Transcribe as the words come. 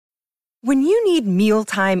When you need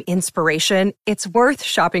mealtime inspiration, it's worth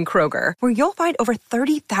shopping Kroger, where you'll find over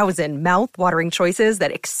 30,000 mouth-watering choices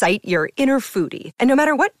that excite your inner foodie. And no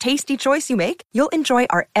matter what tasty choice you make, you'll enjoy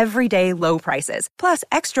our everyday low prices, plus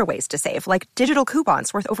extra ways to save, like digital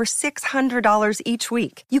coupons worth over $600 each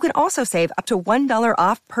week. You can also save up to $1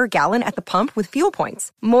 off per gallon at the pump with fuel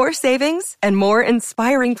points. More savings and more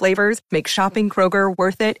inspiring flavors make shopping Kroger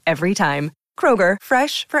worth it every time. Kroger,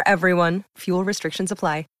 fresh for everyone. Fuel restrictions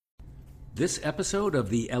apply. This episode of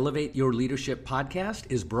the Elevate Your Leadership podcast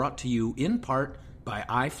is brought to you in part by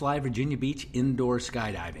iFly Virginia Beach Indoor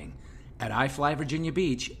Skydiving. At iFly Virginia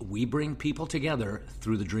Beach, we bring people together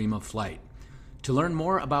through the dream of flight. To learn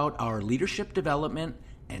more about our leadership development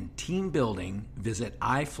and team building, visit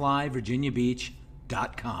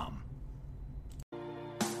iflyvirginiabeach.com.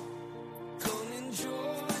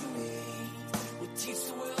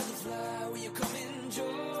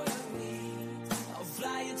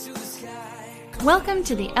 Welcome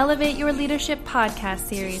to the Elevate Your Leadership podcast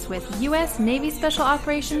series with U.S. Navy Special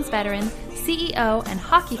Operations veteran, CEO, and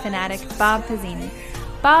hockey fanatic Bob Pizzini.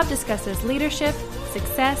 Bob discusses leadership,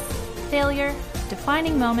 success, failure,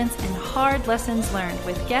 defining moments, and hard lessons learned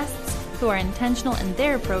with guests who are intentional in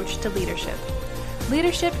their approach to leadership.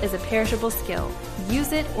 Leadership is a perishable skill.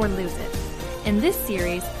 Use it or lose it. In this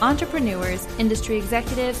series, entrepreneurs, industry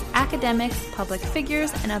executives, academics, public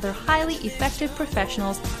figures, and other highly effective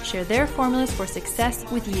professionals share their formulas for success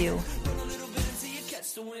with you.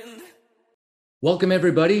 Welcome,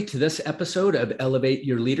 everybody, to this episode of Elevate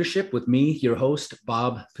Your Leadership with me, your host,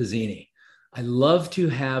 Bob Pizzini. I love to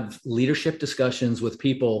have leadership discussions with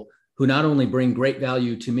people who not only bring great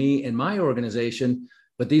value to me and my organization,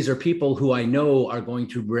 but these are people who I know are going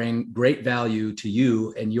to bring great value to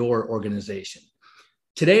you and your organization.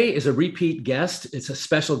 Today is a repeat guest. It's a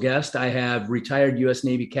special guest. I have retired U.S.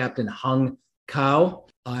 Navy Captain Hung Cao.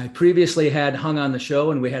 I previously had Hung on the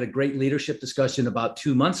show, and we had a great leadership discussion about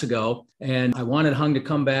 2 months ago. And I wanted Hung to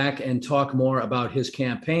come back and talk more about his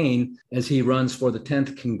campaign as he runs for the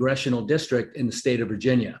 10th Congressional District in the state of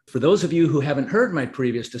Virginia. For those of you who haven't heard my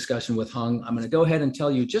previous discussion with Hung, I'm going to go ahead and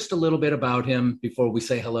tell you just a little bit about him before we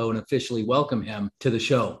say hello and officially welcome him to the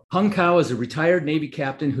show. Hung Cao is a retired Navy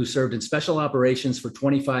captain who served in special operations for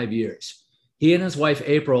 25 years. He and his wife,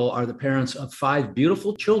 April, are the parents of 5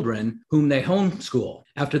 beautiful children whom they homeschool.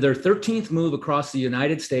 After their 13th move across the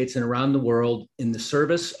United States and around the world in the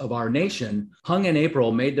service of our nation, Hung and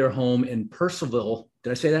April made their home in Purcellville.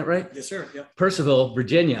 Did I say that right? Yes, sir. Yep. Purcellville,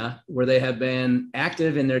 Virginia, where they have been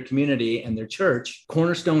active in their community and their church,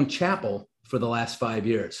 Cornerstone Chapel, for the last 5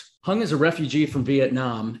 years. Hung is a refugee from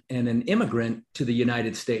Vietnam and an immigrant to the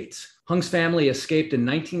United States. Hung's family escaped in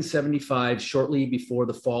 1975, shortly before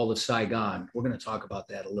the fall of Saigon. We're going to talk about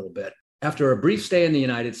that a little bit. After a brief stay in the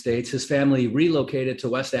United States, his family relocated to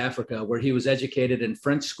West Africa, where he was educated in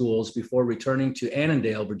French schools before returning to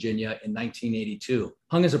Annandale, Virginia in 1982.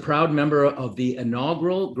 Hung is a proud member of the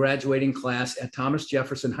inaugural graduating class at Thomas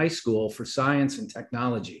Jefferson High School for Science and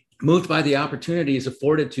Technology. Moved by the opportunities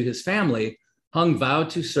afforded to his family, Hung vowed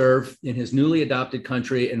to serve in his newly adopted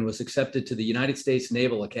country and was accepted to the United States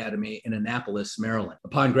Naval Academy in Annapolis, Maryland.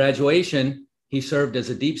 Upon graduation, he served as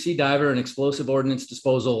a deep sea diver and explosive ordnance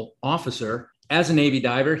disposal officer. As a Navy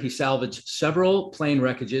diver, he salvaged several plane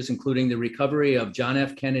wreckages, including the recovery of John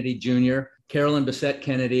F. Kennedy Jr., Carolyn Bessette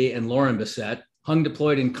Kennedy, and Lauren Bessette. Hung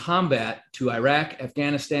deployed in combat to Iraq,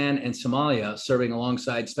 Afghanistan, and Somalia, serving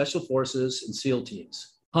alongside special forces and SEAL teams.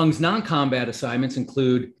 Hung's non-combat assignments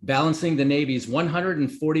include balancing the Navy's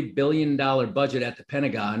 $140 billion budget at the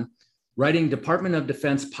Pentagon, writing Department of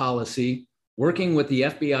Defense policy, working with the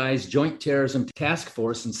FBI's Joint Terrorism Task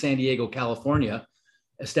Force in San Diego, California,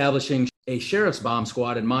 establishing a sheriff's bomb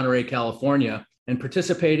squad in Monterey, California, and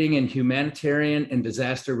participating in humanitarian and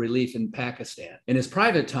disaster relief in Pakistan. In his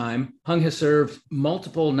private time, Hung has served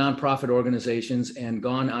multiple nonprofit organizations and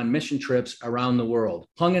gone on mission trips around the world.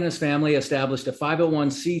 Hung and his family established a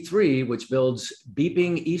 501c3, which builds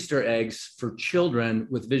beeping Easter eggs for children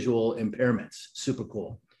with visual impairments. Super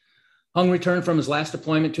cool. Hung returned from his last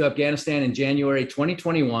deployment to Afghanistan in January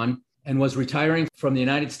 2021 and was retiring from the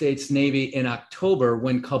United States Navy in October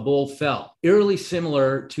when Kabul fell, eerily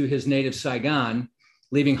similar to his native Saigon,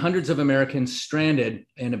 leaving hundreds of Americans stranded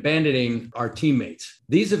and abandoning our teammates.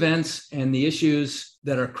 These events and the issues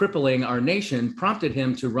that are crippling our nation prompted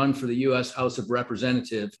him to run for the U.S. House of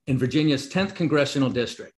Representatives in Virginia's 10th Congressional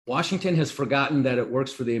District. Washington has forgotten that it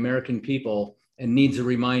works for the American people and needs a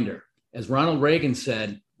reminder. As Ronald Reagan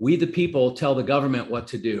said, "We the people tell the government what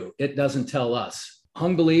to do. It doesn't tell us."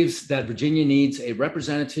 Hung believes that Virginia needs a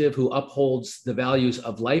representative who upholds the values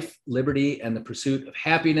of life, liberty, and the pursuit of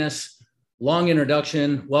happiness long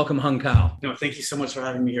introduction. Welcome, Hung Kao. No, thank you so much for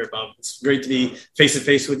having me here, Bob. It's great to be face to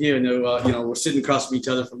face with you. I know, we're sitting across from each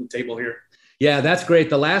other from the table here. Yeah, that's great.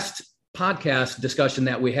 The last podcast discussion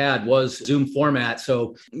that we had was Zoom format.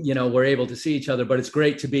 So, we're able to see each other, but it's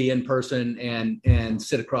great to be in person and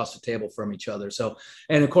sit across the table from each other. So,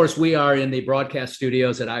 and of course, we are in the broadcast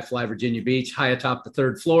studios at iFly Virginia Beach, high atop the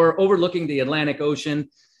third floor, overlooking the Atlantic Ocean.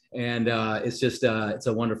 And it's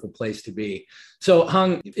a wonderful place to be. So,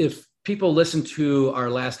 Hung, if people listen to our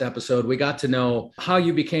last episode, we got to know how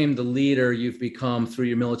you became the leader you've become through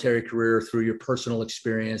your military career, through your personal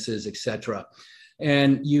experiences, et cetera.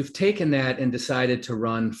 And you've taken that and decided to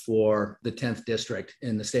run for the 10th district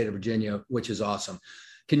in the state of Virginia, which is awesome.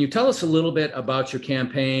 Can you tell us a little bit about your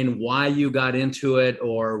campaign, why you got into it,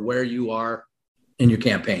 or where you are in your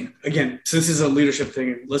campaign? Again, so this is a leadership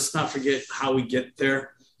thing. Let's not forget how we get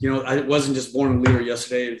there. I wasn't just born a leader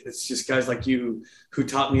yesterday. It's just guys like you who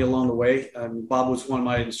taught me along the way. Bob was one of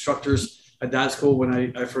my instructors at that school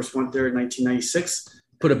when I first went there in 1996.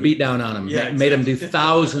 Put a beat down on him. Yeah, made him do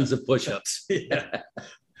thousands of push-ups. Yeah.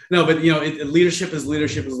 No, but leadership is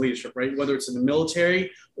leadership, right? Whether it's in the military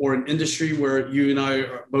or an industry where you and I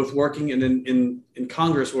are both working, and then in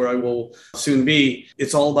Congress where I will soon be,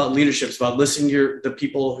 it's all about leadership. It's about listening to the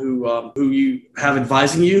people who you have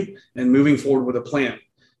advising you and moving forward with a plan.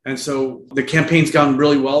 And so the campaign's gone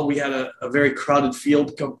really well. We had a very crowded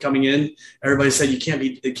field coming in. Everybody said it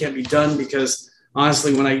can't be done because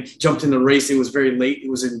honestly, when I jumped in the race, it was very late. It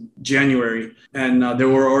was in January, and there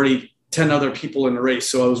were already 10 other people in the race.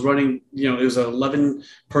 So I was running, it was an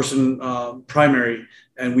 11-person primary,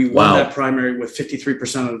 and we won that primary with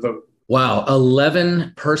 53% of the vote. Wow,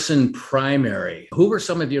 11-person primary. Who were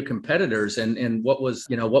some of your competitors, and what was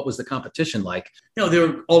the competition like? They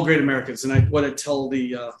were all great Americans, and what I tell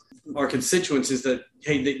our constituents is that,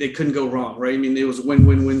 hey, they couldn't go wrong, right? I mean, it was a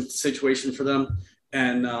win-win-win situation for them.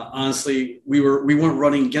 And honestly, we weren't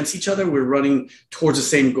running against each other. We were running towards the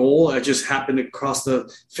same goal. I just happened to cross the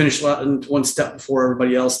finish line one step before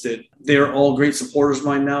everybody else did. They're all great supporters of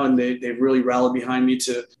mine now, and they really rallied behind me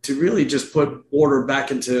to really just put order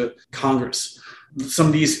back into Congress. Some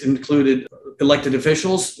of these included elected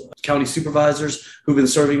officials, county supervisors who've been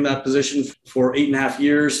serving that position for 8.5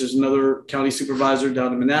 years. There's another county supervisor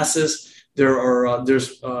down in Manassas.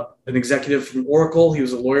 There's an executive from Oracle. He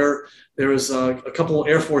was a lawyer. There was a couple of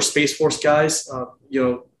Air Force, Space Force guys.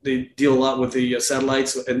 They deal a lot with the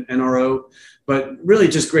satellites and NRO, but really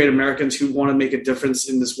just great Americans who want to make a difference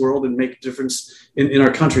in this world and make a difference in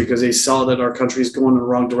our country because they saw that our country is going in the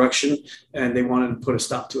wrong direction and they wanted to put a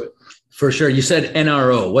stop to it. For sure. You said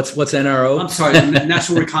NRO. What's NRO? I'm sorry,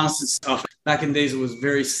 National Reconnaissance stuff. Back in days, it was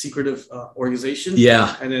very secretive organization.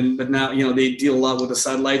 Yeah. But now, they deal a lot with the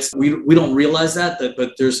satellites. We don't realize that,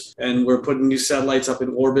 but we're putting new satellites up in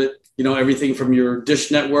orbit. Everything from your dish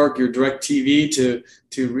network, your direct TV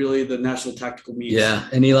to really the national tactical means. Yeah.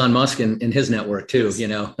 And Elon Musk and his network too,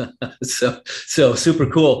 so super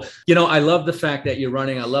cool. I love the fact that you're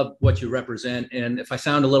running. I love what you represent. And if I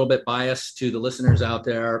sound a little bit biased to the listeners out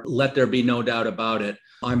there, let there be no doubt about it.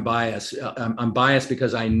 I'm biased. I'm biased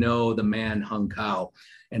because I know the man Hung Kao.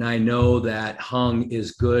 And I know that Hung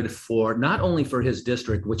is good for not only for his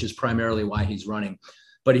district, which is primarily why he's running,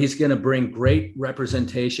 but he's going to bring great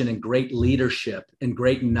representation and great leadership and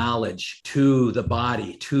great knowledge to the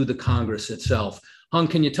body, to the Congress itself. Hung,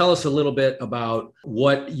 can you tell us a little bit about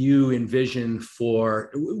what you envision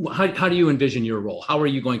how do you envision your role? How are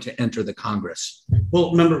you going to enter the Congress?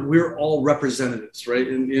 Well, remember, we're all representatives, right?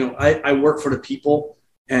 And, I work for the people.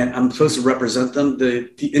 And I'm supposed to represent them.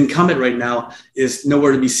 The incumbent right now is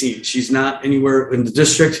nowhere to be seen. She's not anywhere in the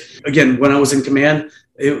district. Again, when I was in command,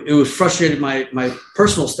 it was frustrated my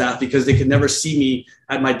personal staff because they could never see me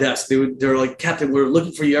at my desk. They're like, Captain, we're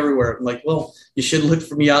looking for you everywhere. I'm like, well, you should look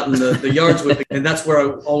for me out in the yards with me. And that's where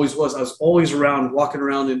I always was. I was always around, walking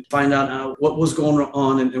around and find out what was going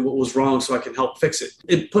on and what was wrong so I can help fix it.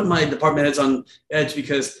 It put my department heads on edge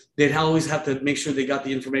because they'd always have to make sure they got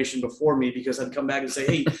the information before me because I'd come back and say,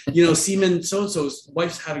 hey, Seaman so-and-so's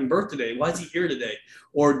wife's having birth today. Why is he here today?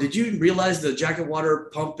 Or did you realize the jacket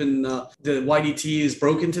water pump in the YDT is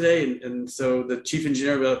broken today? And so the chief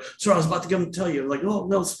engineer would go, sir, I was about to come and tell you. I'm like, oh,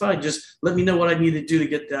 no, it's fine. Just let me know what I need to do to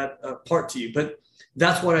get that part to you. But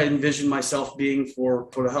that's what I envision myself being for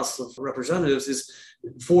the House of Representatives is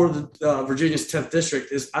for the Virginia's 10th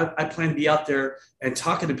district is I plan to be out there and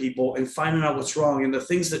talking to people and finding out what's wrong. And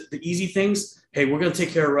the easy things, hey, we're going to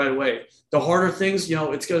take care of right away. The harder things,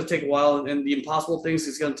 it's going to take a while. And the impossible things,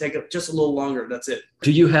 it's going to take just a little longer. That's it.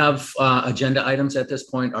 Do you have agenda items at this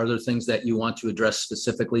point? Are there things that you want to address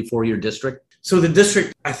specifically for your district? So the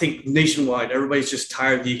district, I think nationwide, everybody's just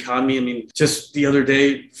tired of the economy. I mean, just the other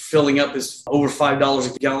day, filling up is over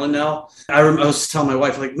 $5 a gallon now. I was telling my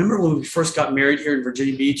wife, remember when we first got married here in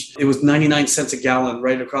Virginia Beach? It was 99 cents a gallon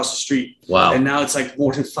right across the street. Wow. And now it's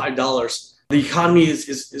more than $5. The economy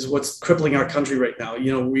is what's crippling our country right now.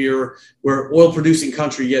 We're oil producing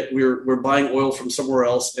country, yet we're buying oil from somewhere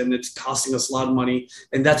else, and it's costing us a lot of money.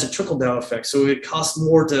 And that's a trickle down effect. So it costs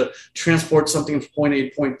more to transport something from point A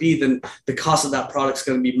to point B than the cost of that product is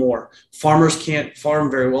going to be more. Farmers can't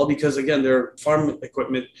farm very well because, again, their farm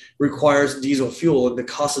equipment requires diesel fuel, and the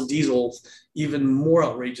cost of diesel even more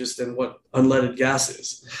outrageous than what unleaded gas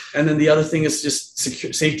is. And then the other thing is just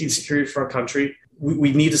safety and security for our country.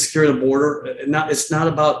 We need to secure the border. It's not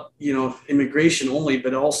about, immigration only,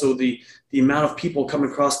 but also the amount of people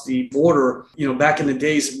coming across the border. Back in the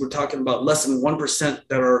days, we're talking about less than 1%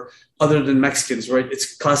 that are other than Mexicans, right?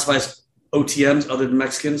 It's classified as OTMs, other than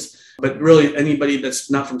Mexicans, but really anybody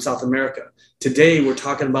that's not from South America. Today, we're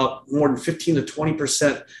talking about more than 15 to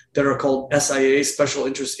 20% that are called SIA, special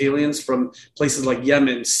interest aliens, from places like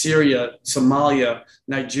Yemen, Syria, Somalia,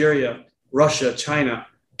 Nigeria, Russia, China,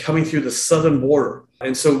 coming through the southern border.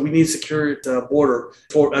 And so we need to secure the border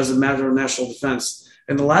as a matter of national defense.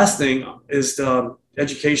 And the last thing is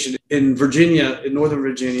education. In Virginia, in Northern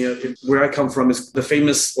Virginia, where I come from, is the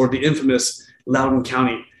famous or the infamous Loudoun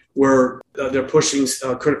County, where they're pushing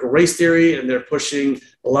critical race theory, and they're pushing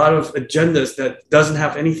a lot of agendas that doesn't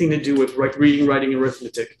have anything to do with reading, writing,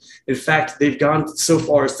 arithmetic. In fact, they've gone so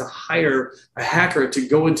far as to hire a hacker to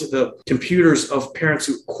go into the computers of parents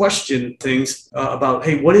who question things about,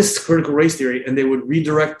 hey, what is critical race theory? And they would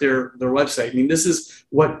redirect their website. I mean, this is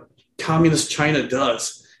what communist China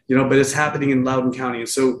does. But it's happening in Loudoun County. And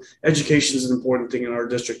so education is an important thing in our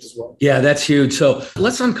district as well. Yeah, that's huge. So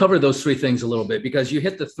let's uncover those three things a little bit, because you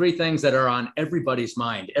hit the three things that are on everybody's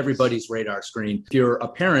mind, everybody's radar screen. If you're a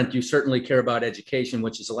parent, you certainly care about education,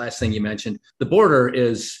 which is the last thing you mentioned. The border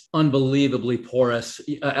is unbelievably porous.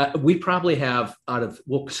 We probably have, out of,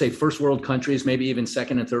 we'll say, first world countries, maybe even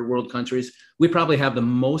second and third world countries, we probably have the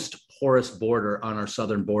most porous border on our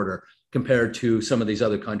southern border compared to some of these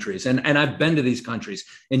other countries. And I've been to these countries,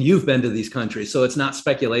 and you've been to these countries. So it's not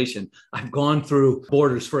speculation. I've gone through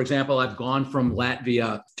borders. For example, I've gone from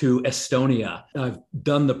Latvia to Estonia. I've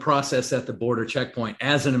done the process at the border checkpoint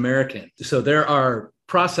as an American. So there are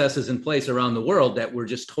processes in place around the world that we're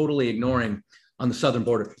just totally ignoring on the southern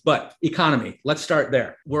border. But economy, let's start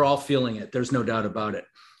there. We're all feeling it. There's no doubt about it.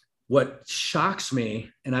 What shocks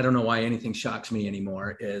me, and I don't know why anything shocks me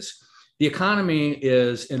anymore, is the economy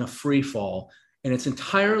is in a free fall, and it's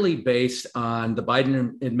entirely based on the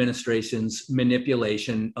Biden administration's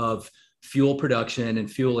manipulation of fuel production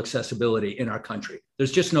and fuel accessibility in our country.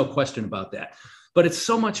 There's just no question about that. But it's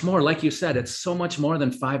so much more, like you said, it's so much more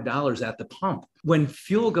than $5 at the pump. When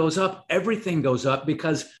fuel goes up, everything goes up,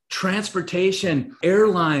 because transportation,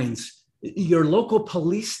 airlines, your local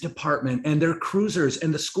police department and their cruisers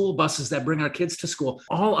and the school buses that bring our kids to school,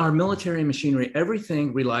 all our military machinery,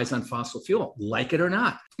 everything relies on fossil fuel, like it or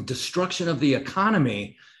not. Destruction of the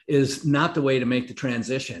economy is not the way to make the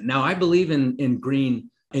transition. Now, I believe in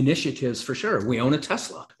green initiatives for sure. We own a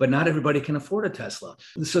Tesla, but not everybody can afford a Tesla.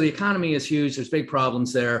 So the economy is huge. There's big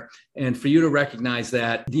problems there. And for you to recognize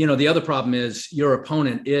that, the other problem is your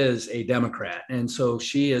opponent is a Democrat. And so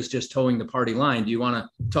she is just towing the party line. Do you want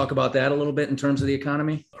to talk about that a little bit in terms of the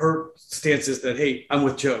economy? Her stance is that, hey, I'm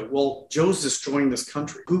with Joe. Well, Joe's destroying this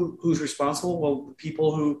country. Who's responsible? Well, the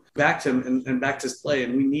people who backed him and backed his play.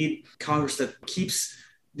 And we need Congress that keeps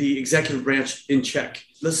the executive branch in check.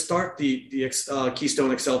 Let's start the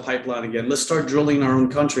Keystone XL pipeline again. Let's start drilling in our own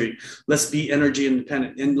country. Let's be energy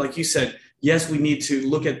independent. And like you said, yes, we need to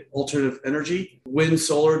look at alternative energy. Wind,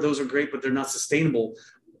 solar, those are great, but they're not sustainable.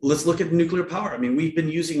 Let's look at nuclear power. I mean, we've been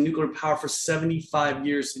using nuclear power for 75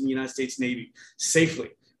 years in the United States Navy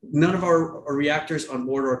safely. None of our reactors on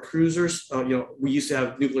board our cruisers, we used to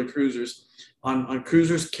have nuclear cruisers, on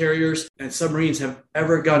cruisers, carriers, and submarines have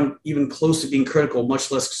ever gone even close to being critical,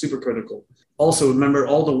 much less supercritical. Also, remember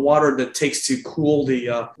all the water that takes to cool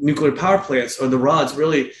the nuclear power plants, or the rods,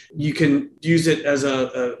 really, you can use it as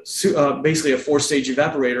basically a 4-stage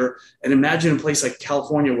evaporator. And imagine a place like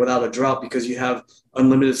California without a drought, because you have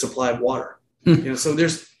unlimited supply of water. So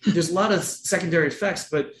there's there's a lot of secondary effects,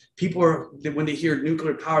 but people when they hear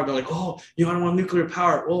nuclear power, they're like, oh, I don't want nuclear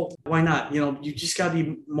power. Well, why not? You just got to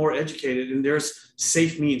be more educated, and there's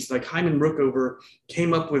safe means. Like Hyman Rickover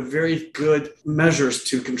came up with very good measures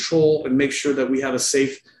to control and make sure that we have a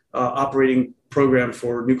safe operating program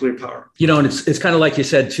for nuclear power. And it's kind of like you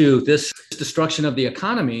said, too, this destruction of the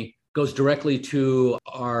economy goes directly to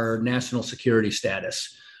our national security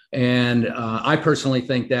status. And I personally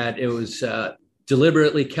think that it was a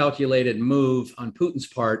deliberately calculated move on Putin's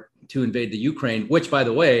part to invade the Ukraine, which, by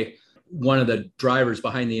the way, one of the drivers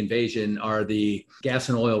behind the invasion are the gas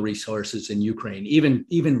and oil resources in Ukraine.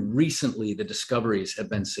 Even recently, the discoveries have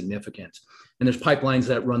been significant. And there's pipelines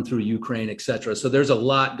that run through Ukraine, et cetera. So there's a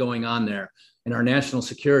lot going on there. And our national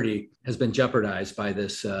security has been jeopardized by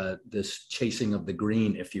this chasing of the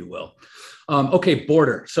green, if you will. Okay,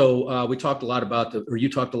 border. So you talked a lot about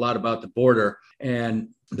the border, and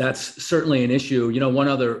that's certainly an issue. One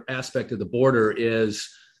other aspect of the border is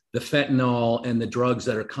the fentanyl and the drugs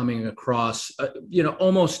that are coming across,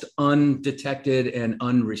 almost undetected and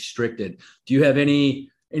unrestricted. Do you have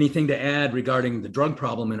anything to add regarding the drug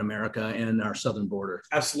problem in America and our southern border?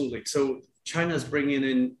 Absolutely. So China is bringing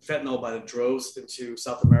in fentanyl by the droves into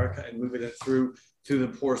South America and moving it through the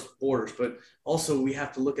porous borders. But also we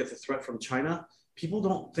have to look at the threat from China. People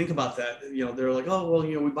don't think about that. They're like, oh, well,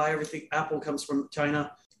 we buy everything. Apple comes from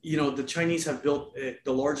China. The Chinese have built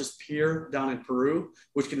the largest pier down in Peru,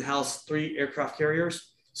 which can house 3 aircraft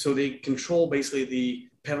carriers. So they control basically the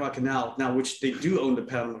Panama Canal now, which they do own the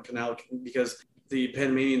Panama Canal because the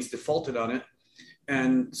Panamanians defaulted on it.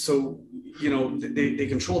 And so, they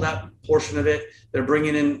control that portion of it. They're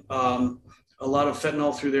bringing in a lot of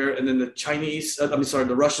fentanyl through there. And then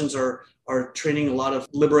the Russians are training a lot of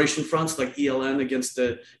liberation fronts like ELN against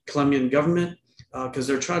the Colombian government because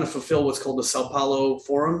they're trying to fulfill what's called the Sao Paulo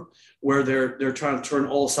Forum, where they're trying to turn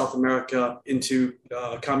all of South America into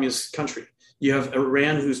a communist country. You have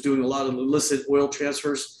Iran, who's doing a lot of illicit oil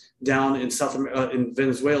transfers down in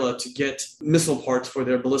Venezuela to get missile parts for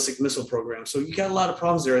their ballistic missile program. So you got a lot of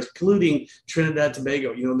problems there, including Trinidad and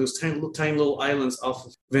Tobago. Those tiny little islands off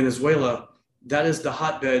of Venezuela, that is the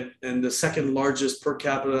hotbed and the second largest per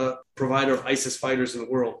capita provider of ISIS fighters in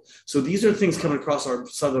the world. So these are things coming across our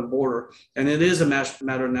southern border, and it is a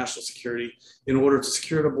matter of national security in order to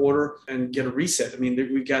secure the border and get a reset.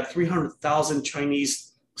 We've got 300,000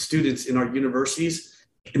 Chinese students in our universities.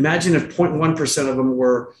 Imagine if 0.1% of them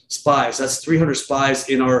were spies. That's 300 spies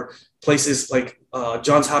in our places like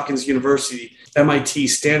Johns Hopkins University, MIT,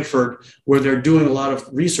 Stanford, where they're doing a lot of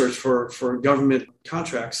research for government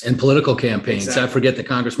contracts. And political campaigns. Exactly. I forget the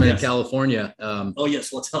congressman in California. Oh,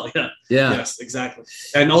 yes, Littell. Yeah. Yeah. Yes, exactly.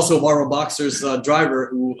 And also Mauro Boxer's driver,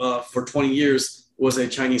 who for 20 years was a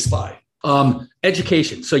Chinese spy.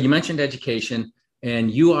 Education. So you mentioned education.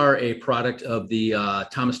 And you are a product of the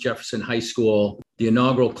Thomas Jefferson High School, the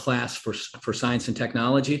inaugural class for science and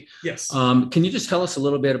technology. Yes. Can you just tell us a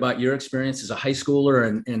little bit about your experience as a high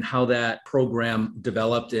schooler and how that program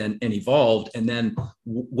developed and evolved, and then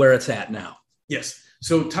where it's at now? Yes.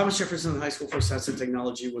 So Thomas Jefferson High School for Science and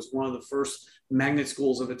Technology was one of the first magnet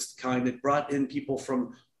schools of its kind. It brought in people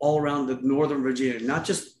from all around the Northern Virginia, not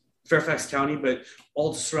just Fairfax County, but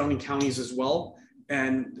all the surrounding counties as well.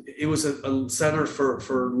 And it was a center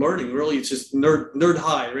for learning. Really, it's just nerd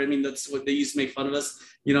high, right? That's what they used to make fun of us.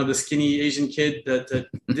 The skinny Asian kid that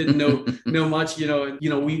didn't know much.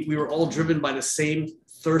 We were all driven by the same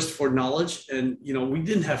thirst for knowledge. And, we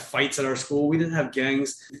didn't have fights at our school. We didn't have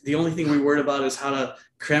gangs. The only thing we worried about is how to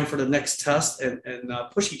cram for the next test and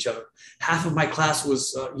push each other. Half of my class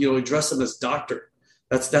was, address them as doctor.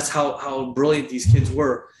 That's how brilliant these kids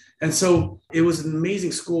were. And so it was an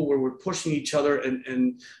amazing school where we're pushing each other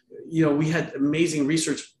and we had amazing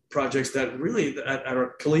research projects that really at our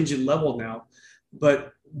collegiate level now.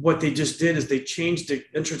 But what they just did is they changed the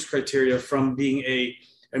entrance criteria from being a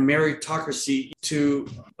meritocracy to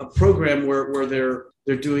a program where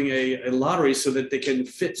they're doing a lottery so that they can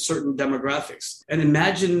fit certain demographics. And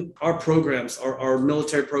imagine our programs, our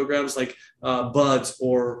military programs like BUDS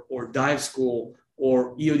or dive school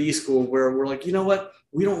or EOD school, where we're like, what?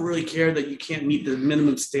 We don't really care that you can't meet the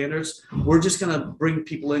minimum standards. We're just going to bring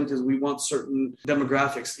people in because we want certain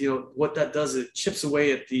demographics. What that does is it chips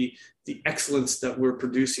away at the excellence that we're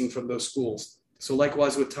producing from those schools. So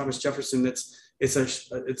likewise with Thomas Jefferson, it's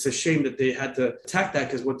a shame that they had to attack that,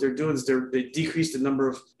 because what they're doing is they decreased the number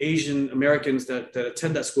of Asian Americans that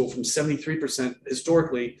attend that school from 73%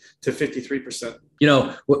 historically to 53%.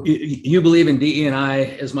 You believe in DE&I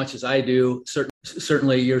as much as I do. Certainly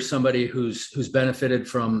Certainly you're somebody who's benefited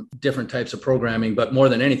from different types of programming, but more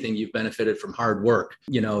than anything, you've benefited from hard work,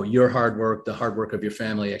 your hard work, the hard work of your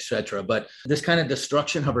family, et cetera. But this kind of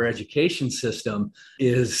destruction of our education system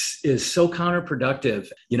is so counterproductive.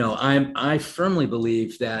 I firmly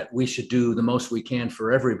believe that we should do the most we can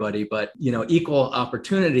for everybody, but, equal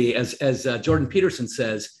opportunity, as Jordan Peterson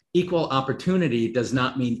says, equal opportunity does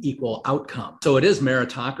not mean equal outcome. So it is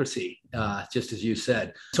meritocracy, just as you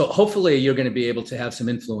said. So hopefully you're going to be able to have some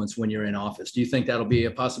influence when you're in office. Do you think that'll be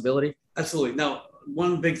a possibility? Absolutely. Now,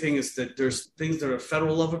 one big thing is that there's things that a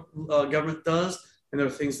federal level government does, and there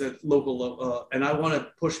are things that local level. And I want to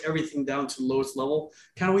push everything down to the lowest level,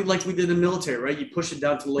 kind of like we did in the military, right? You push it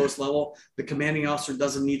down to the lowest level. The commanding officer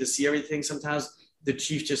doesn't need to see everything sometimes. The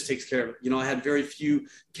chief just takes care of it. I had very few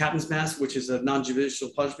captain's mast, which is a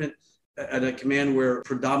non-judicial punishment at a command where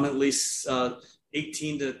predominantly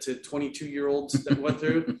 18 to 22-year-olds that went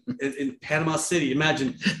through in Panama City.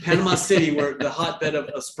 Imagine Panama City, where the hotbed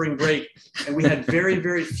of spring break, and we had very,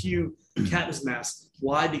 very few captain's masts.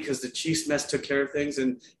 Why? Because the chief's mess took care of things.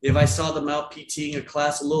 And if I saw them out PTing a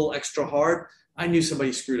class a little extra hard, I knew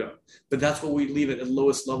somebody screwed up. But that's what we leave it at the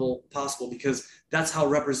lowest level possible, because that's how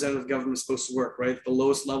representative government is supposed to work, right? The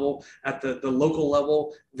lowest level, at the local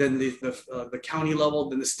level, then the county level,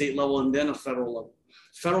 then the state level, and then a federal level.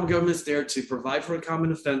 Federal government is there to provide for a common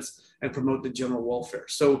defense and promote the general welfare.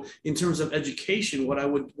 So in terms of education, what I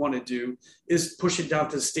would want to do is push it down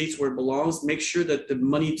to the states where it belongs, make sure that the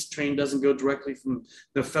money train doesn't go directly from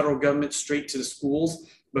the federal government straight to the schools,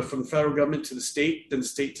 but from the federal government to the state, then the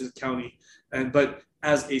state to the county. But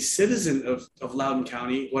as a citizen of Loudoun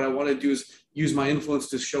County, what I want to do is use my influence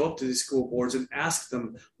to show up to these school boards and ask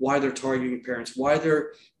them why they're targeting parents, why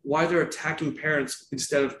they're attacking parents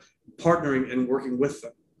instead of partnering and working with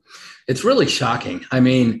them. It's really shocking. I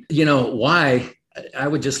mean, why? I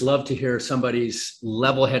would just love to hear somebody's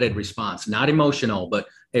level-headed response, not emotional, but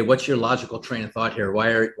hey, what's your logical train of thought here?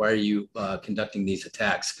 Why are you conducting these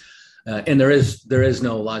attacks? And there is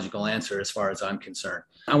no logical answer as far as I'm concerned.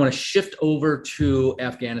 I want to shift over to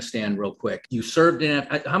Afghanistan real quick. You served in,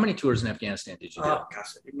 how many tours in Afghanistan did you do? Oh,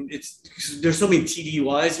 gosh, I mean, there's so many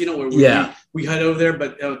TDYs, where we head over there,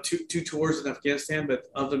 but two tours in Afghanistan. But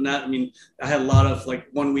other than that, I mean, I had a lot of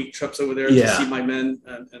 1 week trips over there to see my men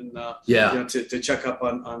and to check up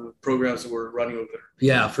on programs that we're running over there.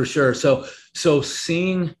 Yeah, for sure. So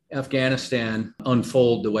seeing Afghanistan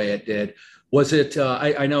unfold the way it did, was it,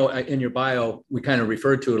 I know in your bio, we kind of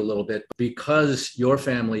referred to it a little bit, because your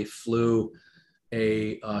family flew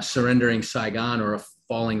a surrendering Saigon or a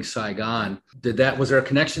falling Saigon. Was there a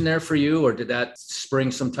connection there for you, or did that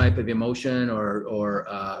spring some type of emotion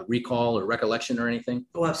or recall or recollection or anything?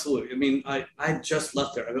 Oh, absolutely. I mean, I just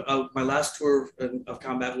left there. My last tour of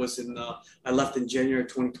combat was I left in January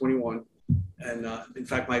 2021. And in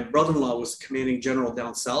fact, my brother-in-law was commanding general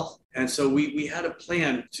down south. And so we had a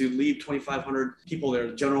plan to leave 2,500 people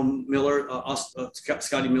there. General Miller,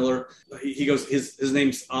 Scotty Miller, he goes, his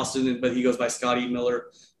name's Austin, but he goes by Scotty Miller.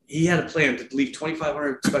 He had a plan to leave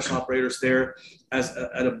 2,500 special operators there at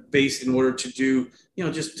a base in order to do,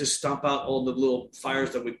 just to stomp out all the little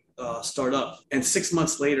fires that would start up. And 6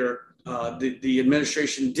 months later, the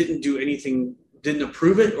administration didn't do anything, didn't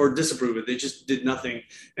approve it or disapprove it. They just did nothing,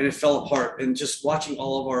 and it fell apart. And just watching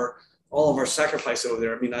all of our sacrifice over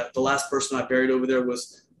there. I mean, the last person I buried over there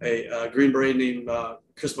was a Green Beret named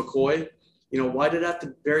Chris McCoy. Why did I have to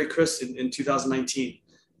bury Chris in 2019?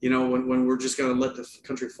 When we're just going to let the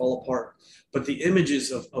country fall apart. But the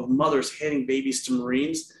images of mothers handing babies to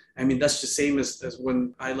Marines, I mean, that's the same as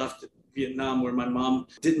when I left Vietnam, where my mom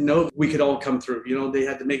didn't know we could all come through. They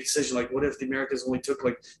had to make a decision, what if the Americans only took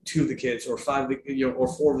 2 of the kids, or 5 or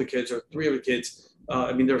 4 of the kids, or 3 of the kids.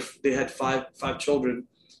 I mean, they had five children.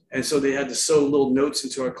 And so they had to sew little notes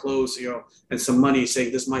into our clothes, and some money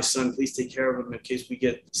saying, "This is my son, please take care of him in case we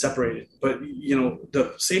get separated." But,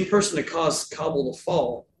 the same person that caused Kabul to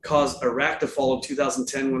fall caused Iraq to fall in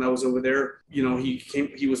 2010 when I was over there.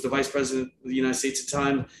 He was the vice president of the United States at the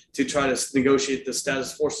time to try to negotiate the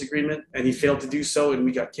status forces agreement, and he failed to do so, and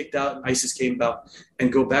we got kicked out, and ISIS came about.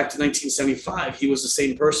 And go back to 1975, he was the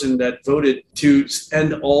same person that voted to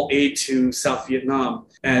end all aid to South Vietnam.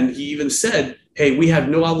 And he even said, hey, we have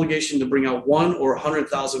no obligation to bring out 1 or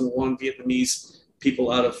 100,000 Vietnamese people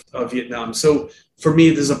out of Vietnam. So for me,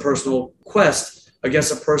 this is a personal quest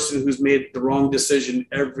against a person who's made the wrong decision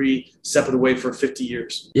every step of the way for 50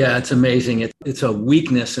 years. Yeah, it's amazing. It's a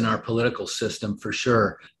weakness in our political system, for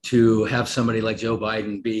sure, to have somebody like Joe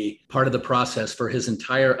Biden be part of the process for his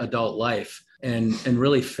entire adult life and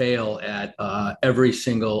really fail at every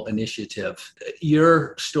single initiative.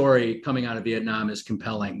 Your story coming out of Vietnam is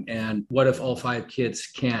compelling. And what if all 5 kids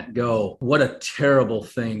can't go? What a terrible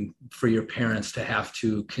thing for your parents to have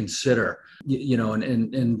to consider,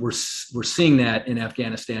 and we're seeing that in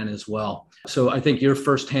Afghanistan as well. So I think your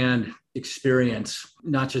firsthand experience,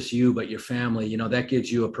 not just you, but your family, that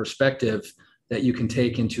gives you a perspective that you can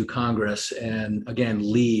take into Congress and, again,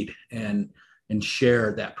 lead and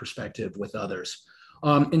share that perspective with others.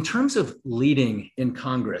 In terms of leading in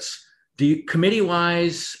Congress,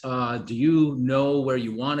 committee-wise, do you know where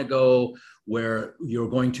you want to go, where you're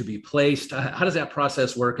going to be placed? How does that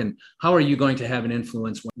process work, and how are you going to have an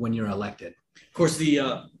influence when you're elected? Of course,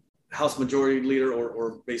 the House Majority Leader,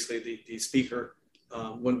 or basically the Speaker,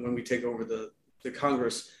 when we take over the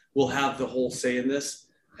Congress, will have the whole say in this,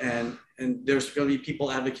 and there's going to be people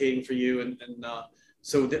advocating for you,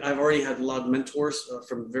 so I've already had a lot of mentors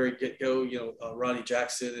from the very get-go. Ronnie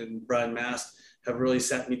Jackson and Brian Mast have really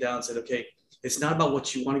sat me down and said, okay, it's not about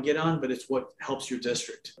what you want to get on, but it's what helps your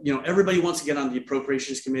district. Everybody wants to get on the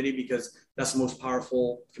Appropriations Committee because that's the most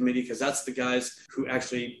powerful committee, because that's the guys who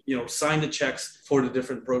actually, sign the checks for the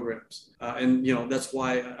different programs. That's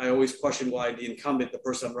why I always question why the incumbent, the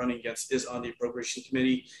person I'm running against, is on the Appropriations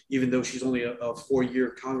Committee, even though she's only a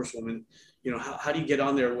 4-year Congresswoman. How do you get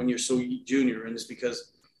on there when you're so junior? And it's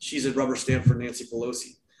because she's a rubber stamp for Nancy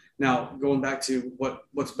Pelosi. Now, going back to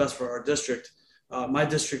what's best for our district, my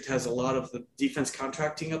district has a lot of the defense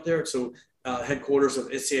contracting up there. So headquarters of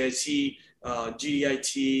SAIC,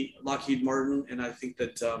 GDIT, Lockheed Martin, and I think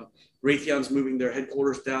that Raytheon's moving their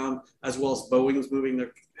headquarters down, as well as Boeing's moving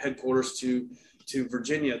their headquarters to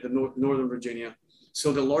Virginia, Northern Virginia.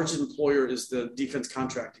 So the largest employer is the defense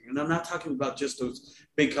contracting. And I'm not talking about just those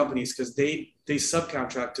big companies, because they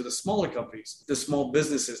subcontract to the smaller companies, the small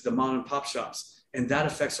businesses, the mom and pop shops, and that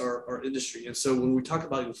affects our industry. And so when we talk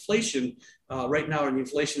about inflation, right now our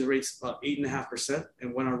inflation rate's about 8.5%.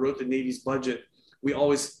 And when I wrote the Navy's budget, we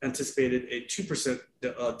always anticipated a 2%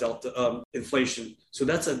 delta inflation. So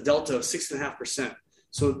that's a delta of 6.5%.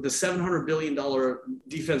 So the $700 billion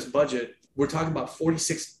defense budget, we're talking about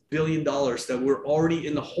 $46 billion that we're already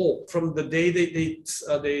in the hole. From the day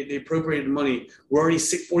they appropriated money, we're already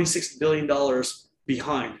 $46 billion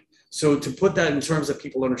behind. So to put that in terms that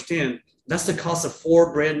people understand, that's the cost of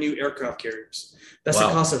 4 brand new aircraft carriers. That's the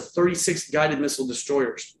cost of 36 guided missile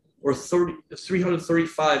destroyers, or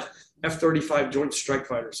 335 F-35 Joint Strike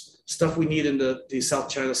Fighters, stuff we need in the South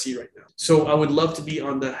China Sea right now. So I would love to be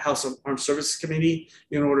on the House Armed Services Committee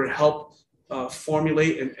in order to help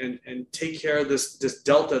formulate and take care of this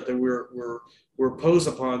delta that we're posed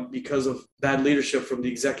upon because of bad leadership from the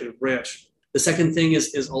executive branch. The second thing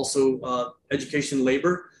is also education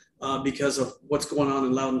labor, because of what's going on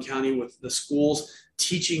in Loudoun County with the schools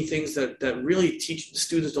teaching things that really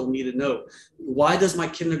students don't need to know. Why does my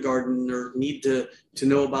kindergartner need to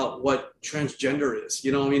know about what transgender is?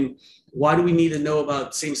 Why do we need to know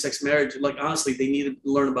about same-sex marriage? Like, honestly, they need to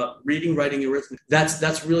learn about reading, writing, and arithmetic.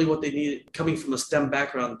 That's really what they need. Coming from a STEM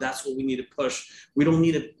background, that's what we need to push. We don't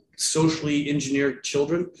need to socially engineer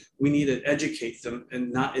children. We need to educate them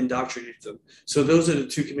and not indoctrinate them. So those are the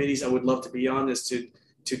 2 committees I would love to be on, is to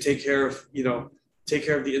take care of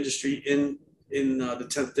the industry in the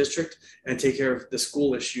 10th district, and take care of the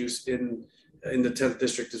school issues in the 10th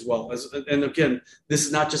district as well. And again, this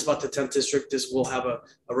is not just about the 10th district. This will have a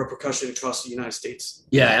repercussion across the United States.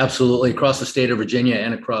 Yeah, absolutely. Across the state of Virginia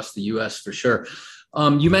and across the U.S. for sure.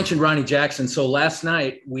 You mentioned Ronnie Jackson. So last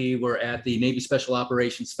night we were at the Navy Special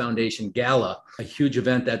Operations Foundation Gala, a huge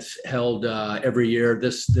event that's held every year.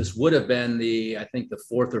 This would have been the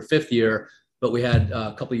 4th or 5th year, but we had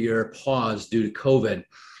a couple of year pause due to COVID.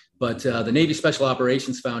 But the Navy Special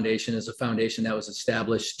Operations Foundation is a foundation that was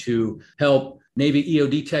established to help Navy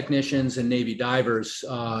EOD technicians and Navy divers,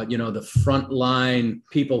 the frontline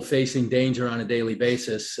people facing danger on a daily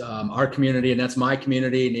basis. Our community, and that's my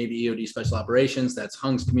community, Navy EOD Special Operations, that's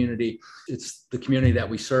Hung's community. It's the community that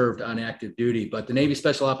we served on active duty. But the Navy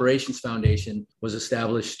Special Operations Foundation was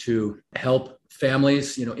established to help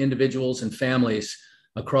families, individuals and families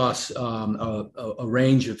across a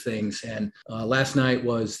range of things. And last night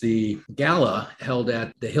was the gala held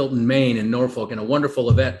at the Hilton Maine in Norfolk, and a wonderful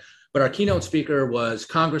event. But our keynote speaker was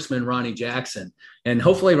Congressman Ronnie Jackson. And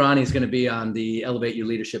hopefully Ronnie's going to be on the Elevate Your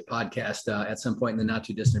Leadership podcast at some point in the not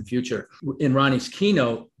too distant future. In Ronnie's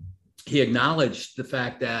keynote, he acknowledged the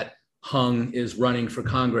fact that Hung is running for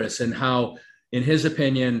Congress, and how, in his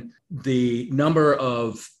opinion, the number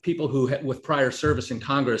of people with prior service in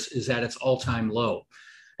Congress is at its all-time low.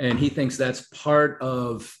 And he thinks that's part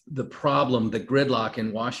of the problem, the gridlock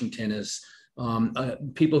in Washington, is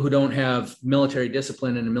People who don't have military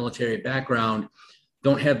discipline and a military background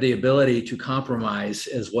don't have the ability to compromise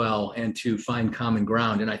as well and to find common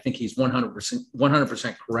ground. And I think he's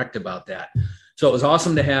 100% correct about that. So it was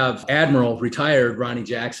awesome to have Admiral retired Ronnie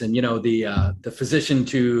Jackson, the physician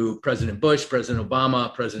to President Bush, President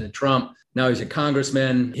Obama, President Trump. Now he's a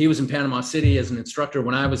congressman. He was in Panama City as an instructor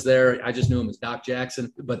when I was there. I just knew him as Doc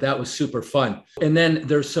Jackson, but that was super fun. And then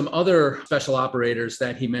there's some other special operators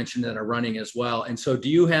that he mentioned that are running as well. And so do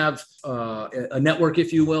you have a network,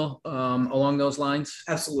 if you will, along those lines?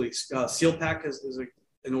 Absolutely. SEAL Pack is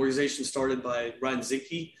an organization started by Ryan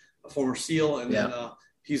Zinke, a former SEAL, and then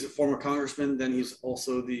he's a former congressman. Then he's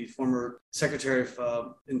also the former Secretary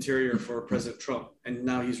of Interior for President Trump. And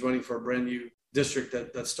now he's running for a brand new district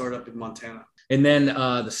that started up in Montana. And then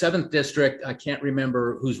the 7th district, I can't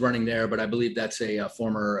remember who's running there, but I believe that's a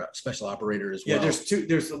former special operator as well. Yeah,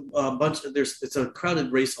 there's a bunch. It's a crowded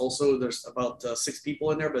race also. There's about 6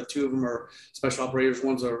 people in there, but 2 of them are special operators.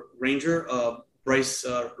 One's a Ranger, Bryce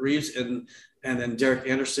Reeves, and then Derek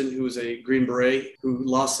Anderson, who is a Green Beret, who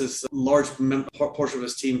lost his large portion of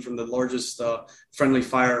his team from the largest friendly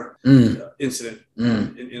fire incident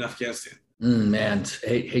in Afghanistan. Man,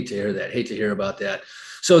 hate to hear that. Hate to hear about that.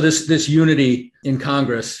 So this unity in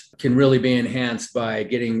Congress can really be enhanced by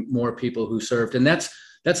getting more people who served. And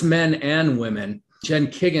that's men and women. Jen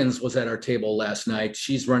Kiggins was at our table last night.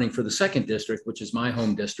 She's running for the 2nd district, which is my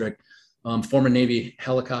home district. Former Navy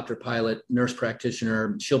helicopter pilot, nurse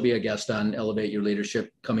practitioner. She'll be a guest on Elevate Your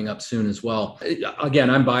Leadership coming up soon as well. Again,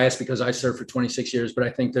 I'm biased because I served for 26 years, but I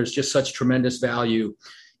think there's just such tremendous value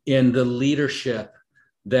in the leadership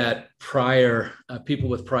that people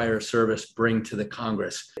with prior service bring to the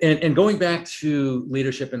Congress. And going back to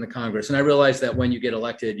leadership in the Congress, and I realize that when you get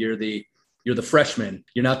elected, you're the freshman.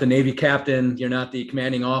 You're not the Navy captain. You're not the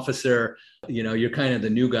commanding officer. You're kind of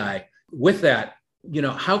the new guy. With that,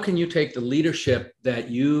 how can you take the leadership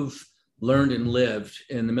that you've learned and lived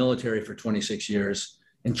in the military for 26 years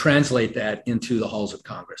and translate that into the halls of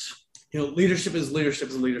Congress? Leadership is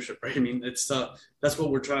leadership, right? I mean, it's that's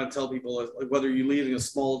what we're trying to tell people. Like whether you're leading a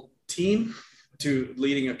small team to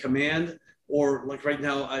leading a command, or like right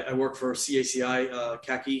now, I work for CACI,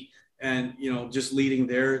 CACI, and just leading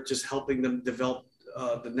there, just helping them develop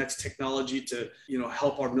the next technology to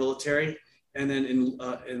help our military. And then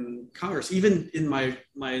in Congress, even in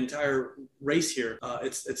my entire race here,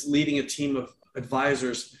 it's leading a team of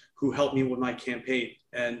advisors who helped me with my campaign.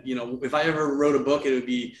 And, if I ever wrote a book, it would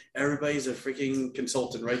be everybody's a freaking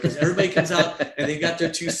consultant, right? Because everybody comes out and they got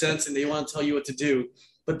their 2 cents and they want to tell you what to do.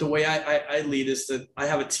 But the way I lead is that I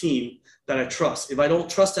have a team that I trust. If I don't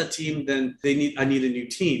trust that team, then I need a new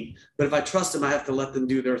team. But if I trust them, I have to let them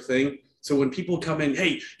do their thing. So when people come in,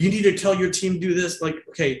 hey, you need to tell your team do this. Like,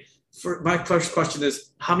 okay, for my first question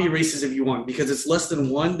is, how many races have you won? Because it's less than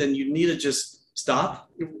 1, then you need to just stop,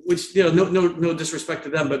 which, no disrespect to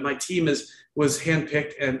them, but my team was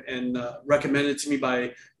handpicked and recommended to me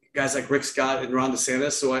by guys like Rick Scott and Ron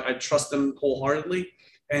DeSantis. So I trust them wholeheartedly,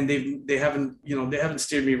 and they haven't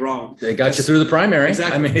steered me wrong. They got you through the primary.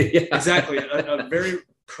 Exactly. Exactly. A very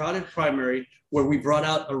crowded primary where we brought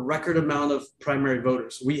out a record amount of primary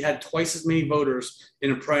voters. We had twice as many voters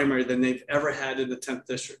in a primary than they've ever had in the 10th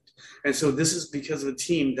district. And so this is because of a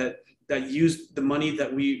team that used the money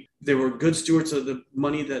they were good stewards of the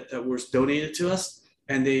money that was donated to us.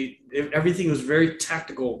 And everything was very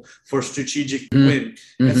tactical for a strategic win.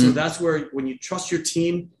 Mm-hmm. And so that's where, when you trust your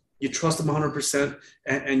team, you trust them 100%,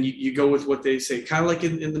 and you go with what they say. Kind of like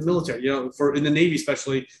in the military, in the Navy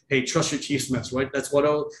especially, hey, trust your chief's mess, right? That's what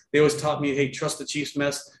they always taught me. Hey, trust the chief's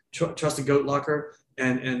mess, trust the goat locker,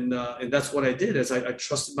 and that's what I did. Is I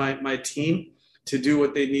trusted my team to do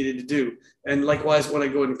what they needed to do. And likewise, when I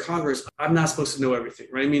go in Congress, I'm not supposed to know everything,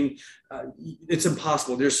 right? I mean, it's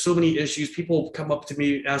impossible. There's so many issues. People come up to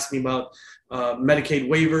me, ask me about Medicaid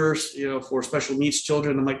waivers, for special needs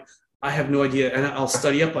children. I'm like, I have no idea, and I'll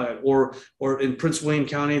study up on it. Or in Prince William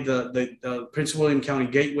County, the Prince William County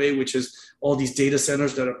Gateway, which is all these data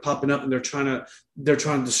centers that are popping up, and they're trying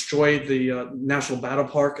to destroy the National Battle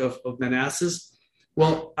Park of Manassas.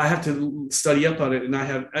 Well, I have to study up on it, and I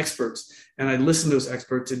have experts, and I listen to those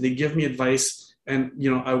experts, and they give me advice, and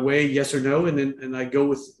I weigh yes or no, and I go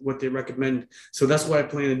with what they recommend. So that's what I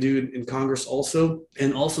plan to do in Congress also.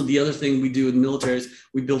 And also the other thing we do in the military is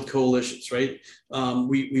we build coalitions, right?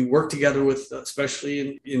 We work together with,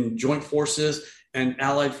 especially in joint forces and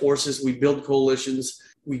allied forces, we build coalitions.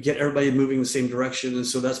 We get everybody moving in the same direction. And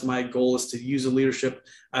so that's my goal, is to use the leadership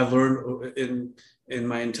I've learned in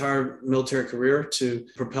my entire military career to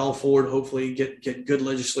propel forward, hopefully get good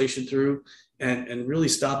legislation through, and really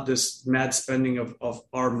stop this mad spending of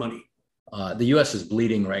our money. The U.S. is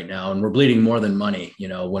bleeding right now, and we're bleeding more than money.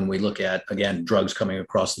 When we look at, again, drugs coming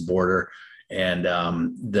across the border and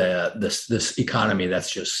this economy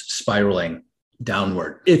that's just spiraling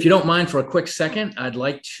downward. If you don't mind for a quick second, I'd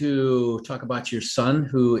like to talk about your son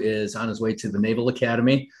who is on his way to the Naval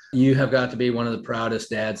Academy. You have got to be one of the proudest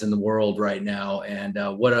dads in the world right now. And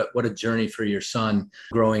what a journey for your son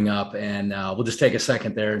growing up. And we'll just take a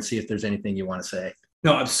second there and see if there's anything you want to say.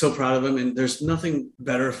 No, I'm so proud of him. And there's nothing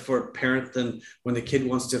better for a parent than when the kid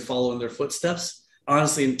wants to follow in their footsteps.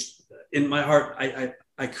 Honestly, in my heart,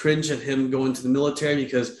 I cringe at him going to the military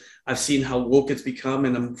because I've seen how woke it's become,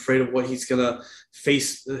 and I'm afraid of what he's going to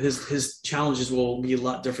face. His challenges will be a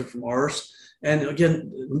lot different from ours. And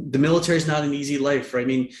again, the military is not an easy life, right? I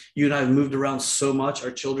mean, you and I have moved around so much.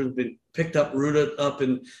 Our children have been picked up, rooted up,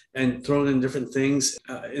 and thrown in different things.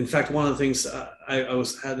 In fact, one of the things I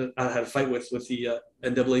had a fight with the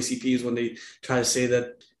NAACP is when they try to say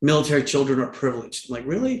that military children are privileged. I'm like,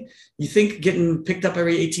 really? You think getting picked up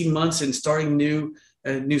every 18 months and starting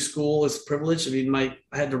new school is privilege? I mean, I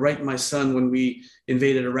had to write my son when we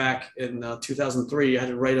invaded Iraq in 2003. I had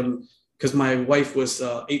to write him because my wife was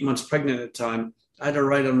 8 months pregnant at the time. I had to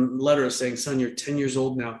write him letters saying, son, you're 10 years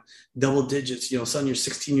old now, double digits, son, you're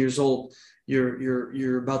 16 years old.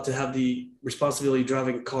 You're about to have the responsibility of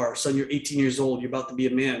driving a car. Son, you're 18 years old. You're about to be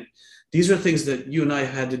a man. These are things that you and I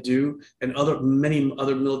had to do, and many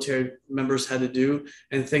other military members had to do.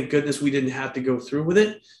 And thank goodness we didn't have to go through with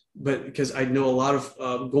it. But because I know a lot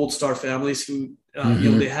of Gold Star families who,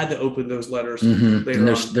 they had to open those letters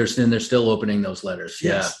later on. They're still opening those letters.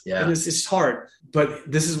 Yes. Yeah. And it's hard,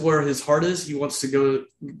 but this is where his heart is. He wants to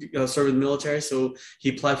go serve in the military. So he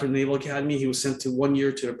applied for the Naval Academy. He was sent to 1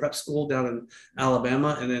 year to a prep school down in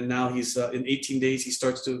Alabama. And then now he's in 18 days, he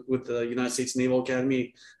starts with the United States Naval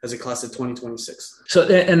Academy as a class of 2026. So,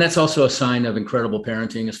 and that's also a sign of incredible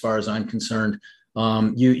parenting as far as I'm concerned.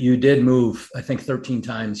 You did move, I think 13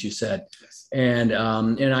 times you said, yes. And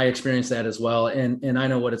I experienced that as well. And I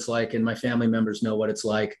know what it's like, and my family members know what it's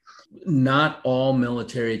like. Not all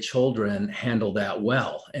military children handle that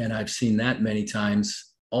well. And I've seen that many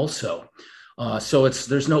times also. So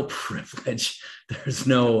there's no privilege. There's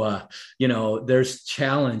no, there's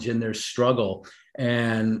challenge and there's struggle.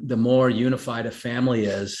 And the more unified a family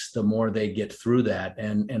is, the more they get through that.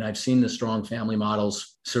 And I've seen the strong family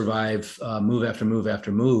models survive move after move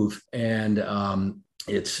after move. And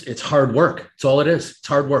it's hard work. It's all it is. It's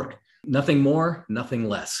hard work. Nothing more, nothing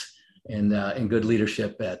less. And good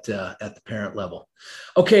leadership at the parent level.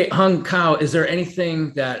 Okay, Hung Cao, is there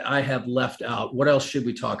anything that I have left out? What else should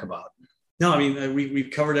we talk about? No, I mean,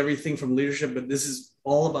 we've covered everything from leadership, but this is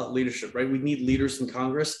all about leadership, right? We need leaders in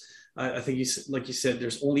Congress. I think, like you said,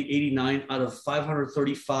 there's only 89 out of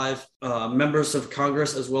 535 members of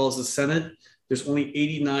Congress, as well as the Senate. There's only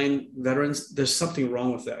 89 veterans. There's something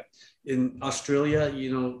wrong with that. In Australia,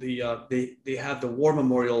 they have the War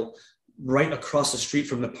Memorial right across the street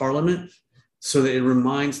from the Parliament, so that it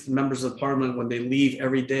reminds members of the Parliament when they leave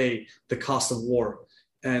every day the cost of war.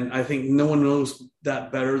 And I think no one knows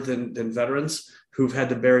that better than veterans who've had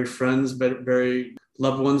to bury friends, bury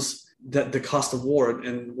loved ones, that the cost of war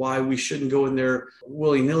and why we shouldn't go in there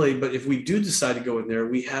willy-nilly. But if we do decide to go in there,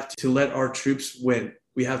 we have to let our troops win.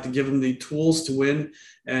 We have to give them the tools to win.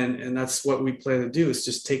 And that's what we plan to do, is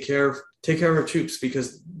just take care of our troops,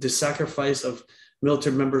 because the sacrifice of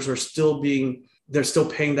military members they're still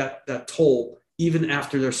paying that toll even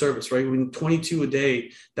after their service, right? When 22 a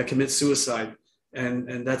day that commit suicide.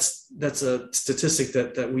 And that's a statistic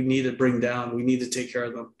that we need to bring down. We need to take care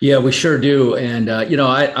of them. Yeah, we sure do. And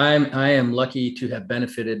I am lucky to have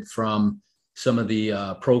benefited from some of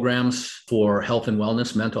the programs for health and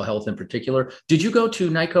wellness, mental health in particular. Did you go to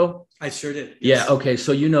NICO? I sure did. Yes. Yeah. Okay.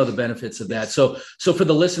 So you know the benefits of that. So for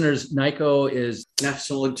the listeners, NICO is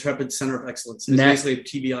National Intrepid Center of Excellence. It's basically a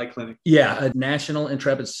TBI clinic. Yeah, a National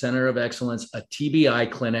Intrepid Center of Excellence, a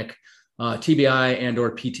TBI clinic. TBI and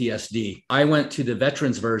or PTSD. I went to the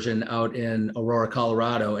veterans version out in Aurora,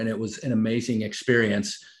 Colorado, and it was an amazing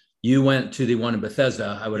experience. You went to the one in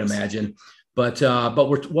Bethesda, I would imagine. But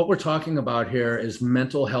what we're talking about here is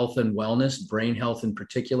mental health and wellness, brain health in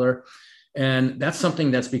particular. And that's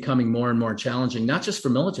something that's becoming more and more challenging, not just for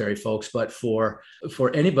military folks, but for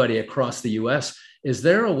anybody across the U.S. Is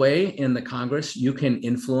there a way in the Congress you can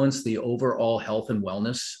influence the overall health and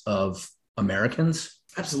wellness of Americans?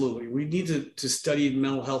 Absolutely. We need to study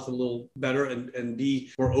mental health a little better and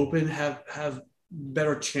be more open, have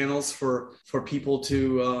better channels for people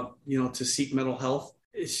to seek mental health.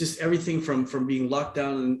 It's just everything from being locked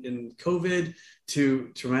down in COVID to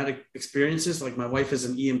traumatic experiences. Like my wife is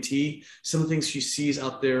an EMT. Some of the things she sees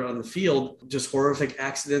out there on the field, just horrific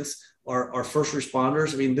accidents, our first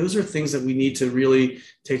responders. I mean, those are things that we need to really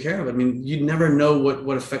take care of. I mean, you never know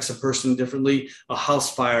what affects a person differently, a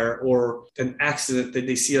house fire or an accident that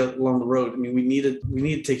they see along the road. I mean, we need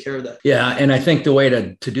to take care of that. Yeah. And I think the way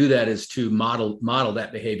to do that is to model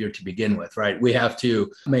that behavior to begin with, right? We have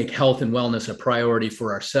to make health and wellness a priority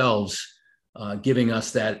for ourselves, giving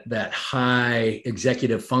us that high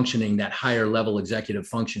executive functioning, that higher level executive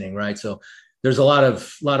functioning, right? So there's a lot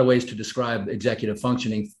of ways to describe executive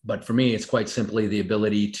functioning, but for me, it's quite simply the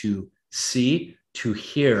ability to see, to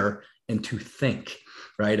hear, and to think,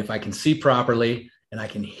 right? If I can see properly and I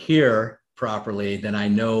can hear properly, then I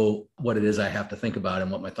know what it is I have to think about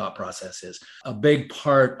and what my thought process is. A big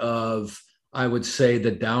part of, I would say,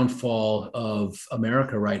 the downfall of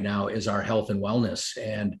America right now is our health and wellness.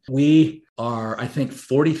 And we are, I think,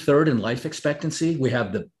 43rd in life expectancy. We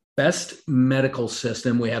have the best medical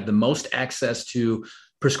system. We have the most access to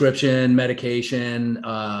prescription medication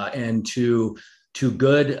and to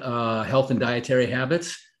good health and dietary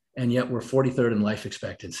habits. And yet we're 43rd in life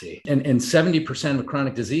expectancy. And 70% of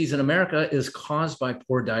chronic disease in America is caused by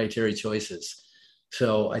poor dietary choices.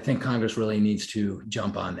 So I think Congress really needs to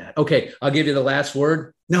jump on that. Okay, I'll give you the last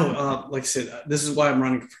word. No, like I said, this is why I'm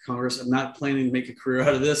running for Congress. I'm not planning to make a career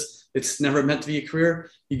out of this. It's never meant to be a career.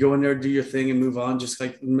 You go in there, do your thing, and move on. Just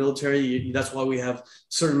like the military, that's why we have a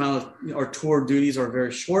certain amount of our tour duties are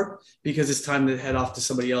very short, because it's time to head off to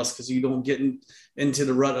somebody else, because you don't get into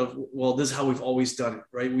the rut of, well, this is how we've always done it,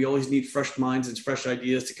 right? We always need fresh minds and fresh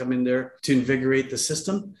ideas to come in there to invigorate the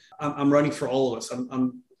system. I'm running for all of us.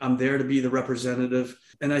 I'm there to be the representative.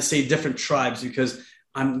 And I say different tribes because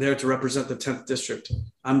I'm there to represent the 10th district.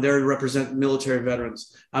 I'm there to represent military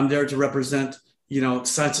veterans. I'm there to represent,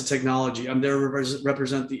 science and technology. I'm there to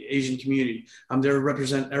represent the Asian community. I'm there to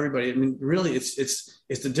represent everybody. I mean, really, it's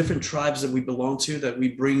the different tribes that we belong to that we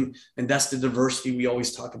bring. And that's the diversity we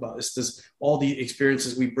always talk about. It's just all the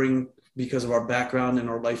experiences we bring because of our background and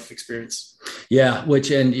our life experience. Yeah,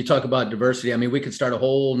 and you talk about diversity. I mean, we could start a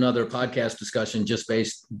whole nother podcast discussion just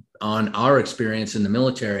based on our experience in the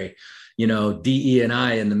military,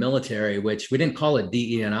 DE&I in the military, which we didn't call it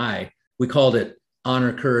DE&I. We called it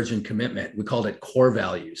honor, courage, and commitment. We called it core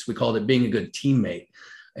values. We called it being a good teammate.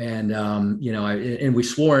 And, and we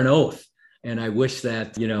swore an oath. And I wish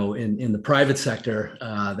that, in the private sector,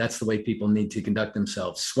 that's the way people need to conduct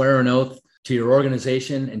themselves. Swear an oath to your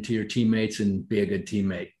organization and to your teammates and be a good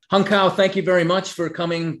teammate. Hung Kao, thank you very much for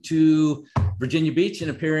coming to Virginia Beach and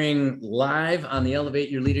appearing live on the Elevate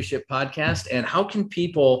Your Leadership podcast. And how can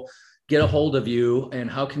people get a hold of you and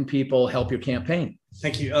how can people help your campaign?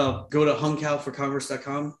 Thank you. Go to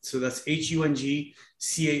hungcaoforcongress.com. So that's HUNGCAO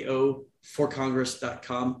for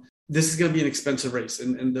Congress.com. This is going to be an expensive race.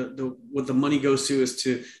 And what the money goes to is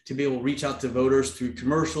to be able to reach out to voters through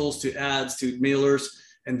commercials, to ads, to mailers.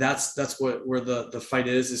 And that's where the fight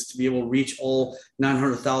is to be able to reach all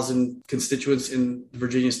 900,000 constituents in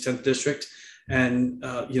Virginia's 10th district. And,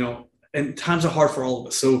 and times are hard for all of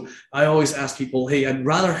us. So I always ask people, hey, I'd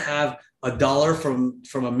rather have $1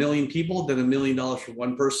 from a million people than $1 million for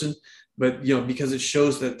one person. But, because it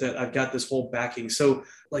shows that I've got this whole backing. So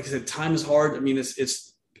like I said, time is hard. I mean,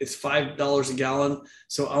 it's $5 a gallon.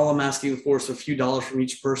 So all I'm asking for is a few dollars from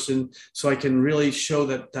each person. So I can really show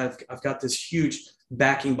that I've got this huge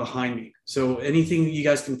backing behind me. So anything you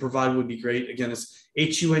guys can provide would be great. Again, it's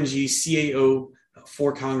HUNGCAO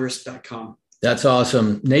for Congress.com. That's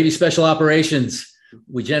awesome. Navy Special Operations.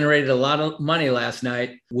 We generated a lot of money last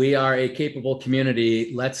night. We are a capable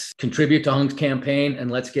community. Let's contribute to Hung's campaign and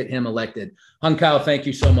let's get him elected. Hung Kao, thank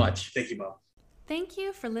you so much. Thank you, Bob. Thank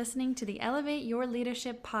you for listening to the Elevate Your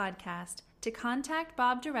Leadership podcast. To contact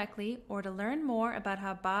Bob directly or to learn more about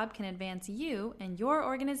how Bob can advance you and your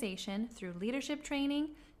organization through leadership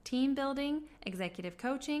training, team building, executive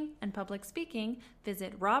coaching, and public speaking,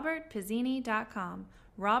 visit robertpizzini.com.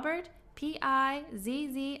 Robert, PIZZINI.com,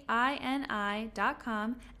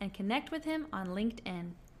 and connect with him on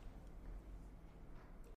LinkedIn.